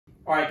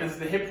All right, this is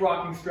the hip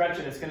rocking stretch,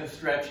 and it's gonna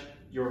stretch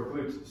your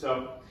glutes.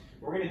 So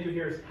what we're gonna do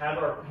here is have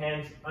our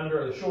hands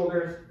under the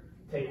shoulders,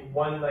 take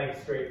one leg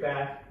straight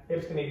back,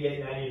 hips gonna be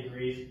at 90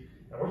 degrees.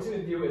 And what we're just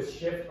gonna do is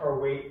shift our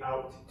weight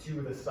out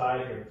to the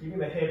side here, keeping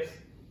the hips,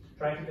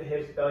 try and keep the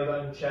hips, belly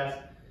button, chest,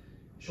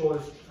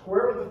 shoulders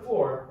square with the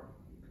floor,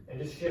 and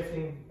just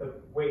shifting the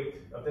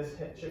weight of this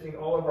hip, shifting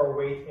all of our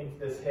weight into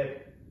this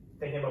hip,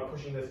 thinking about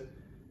pushing this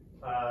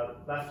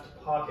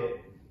left pocket,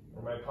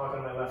 or my pocket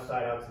on my left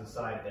side, out to the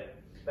side there.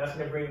 That's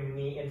going to bring the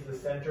knee into the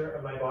center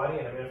of my body,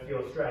 and I'm going to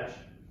feel a stretch.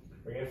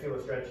 We're going to feel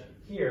a stretch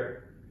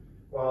here,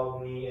 while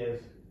the knee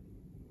is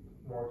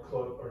more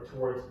close or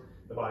towards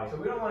the body. So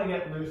we don't want to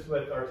get loose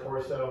with our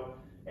torso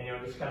and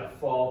just kind of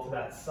fall to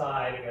that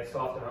side and get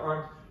soft in our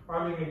arms.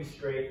 Arms are going to be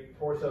straight.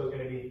 Torso is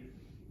going to be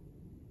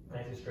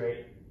nice and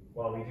straight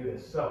while we do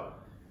this. So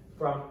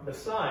from the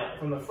side,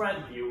 from the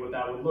front view, what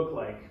that would look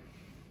like.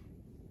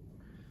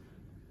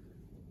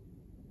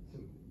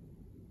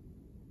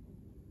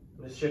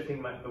 I'm just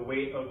shifting the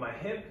weight of my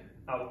hip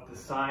out the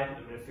side.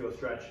 I'm going to feel a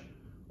stretch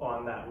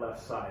on that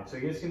left side. So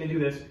you're just going to do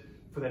this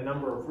for the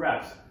number of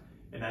reps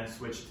and then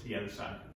switch to the other side.